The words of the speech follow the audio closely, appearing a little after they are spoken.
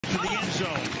To the end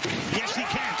zone. Yes, he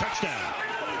can. Touchdown.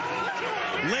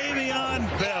 Le'Veon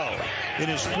Bell, in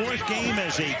his fourth game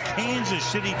as a Kansas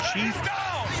City Chief,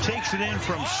 takes it in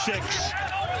from 6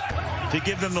 to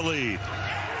give them the lead.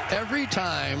 Every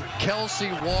time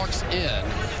Kelsey walks in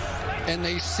and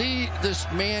they see this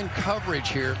man coverage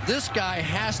here, this guy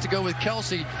has to go with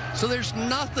Kelsey, so there's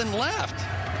nothing left.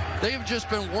 They've just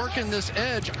been working this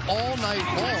edge all night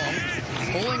long,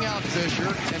 pulling out Fisher,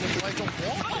 and it's like a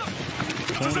walk.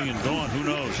 Tony and Dawn, who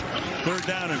knows? 3rd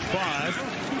down and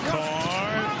 5.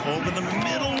 Carr over the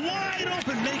middle, wide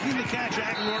open, making the catch.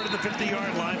 Aguilar to the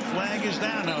 50-yard line. Flag is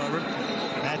down, however,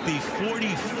 at the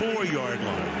 44-yard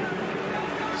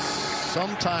line.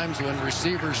 Sometimes when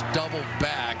receivers double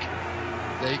back,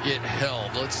 they get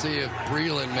held. Let's see if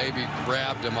Breland maybe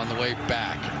grabbed him on the way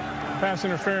back. Pass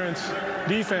interference,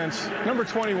 defense, number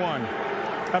 21.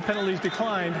 That penalty's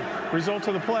declined. Result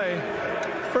of the play,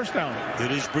 first down.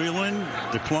 It is Breland,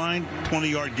 declined,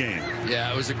 20-yard gain.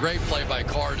 Yeah, it was a great play by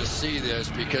Carr to see this,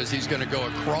 because he's going to go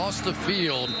across the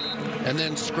field and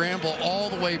then scramble all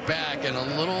the way back, and a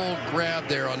little grab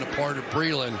there on the part of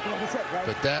Breland.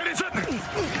 But that...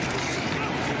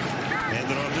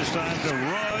 Handed off this time to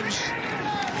Ruggs.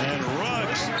 And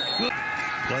Ruggs,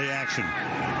 play action.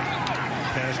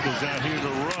 Pass goes out here to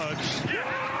Ruggs.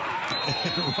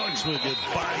 And Ruggs with a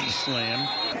body slam.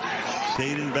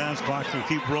 Stayed in bounds. Clock will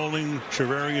keep rolling.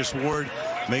 Charvarius Ward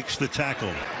makes the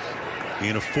tackle.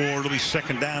 In a 4, it'll be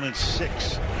 2nd down and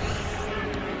 6.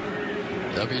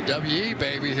 WWE,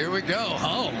 baby. Here we go.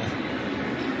 Home.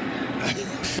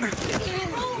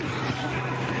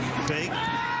 Fake.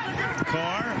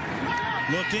 Carr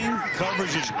looking.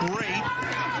 Coverage is great.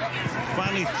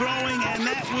 Finally throwing, and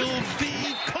that will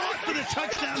be caught for the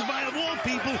touchdown by, of all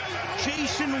people,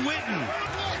 Jason Witten.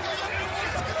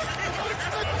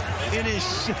 In his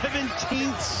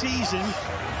 17th season,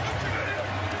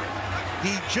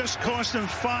 he just cost him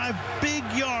 5 big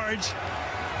yards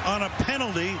on a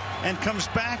penalty and comes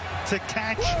back to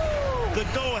catch the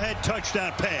go-ahead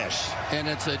touchdown pass. And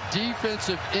it's a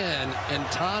defensive end,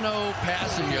 Antano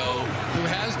Passanio, who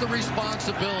has the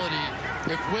responsibility,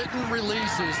 if Witten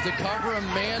releases, to cover him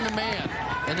man-to-man.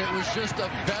 And it was just a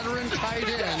veteran tight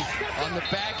end on the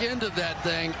back end of that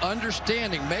thing,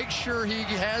 understanding, make sure he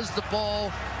has the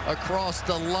ball across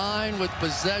the line with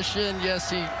possession.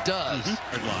 Yes, he does.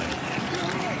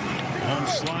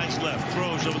 Holmes slides left,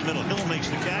 throws over the middle. Hill makes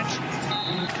the catch.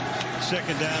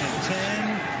 2nd down and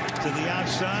 10 to the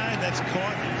outside. That's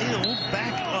caught. Hill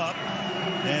back up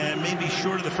and maybe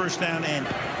short of the first down. And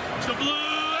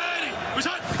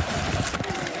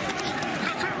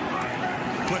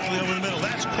quickly over the middle.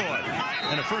 That's caught.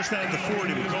 And a first down at the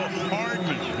 40. We call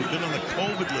Hardman, who's been on the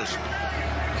COVID list,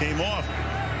 came off.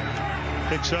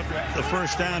 Picks up the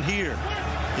first down here.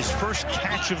 His first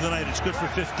catch of the night. It's good for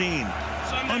 15.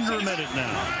 Under a minute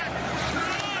now.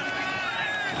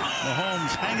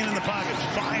 Mahomes hanging in the pocket,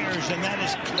 fires, and that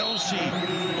is Kelsey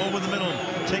over the middle,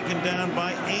 taken down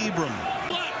by Abram.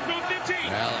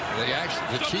 Well,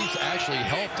 the Chiefs actually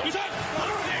helped him.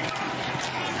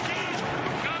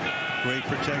 Great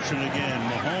protection again.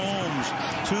 Mahomes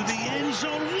to the end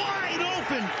zone, wide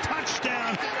open,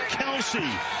 touchdown,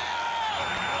 Kelsey.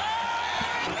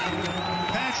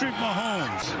 Patrick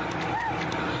Mahomes,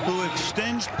 who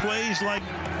extends plays like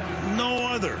no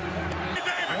other.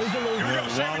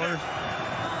 Waller.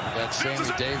 That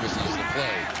Sammy Davis is the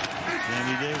play.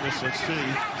 Sammy Davis, let's see.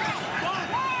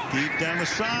 Deep down the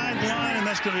sideline, and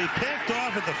that's going to be picked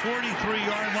off at the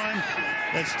 43-yard line.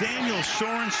 That's Daniel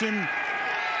Sorensen.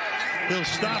 He'll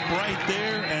stop right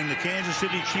there, and the Kansas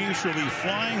City Chiefs will be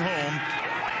flying home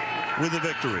with a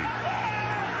victory.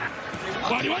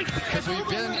 Have we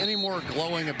been any more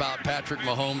glowing about Patrick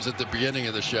Mahomes at the beginning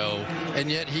of the show,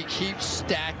 and yet he keeps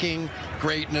stacking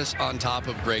greatness on top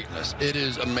of greatness. It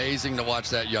is amazing to watch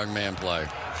that young man play.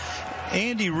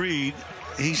 Andy Reid,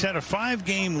 he's had a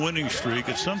 5-game winning streak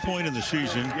at some point in the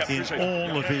season in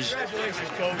all of his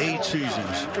 8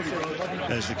 seasons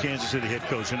as the Kansas City head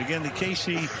coach. And again, the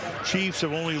KC Chiefs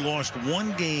have only lost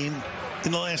 1 game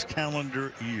in the last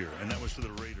calendar year, and that was to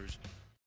the Raiders.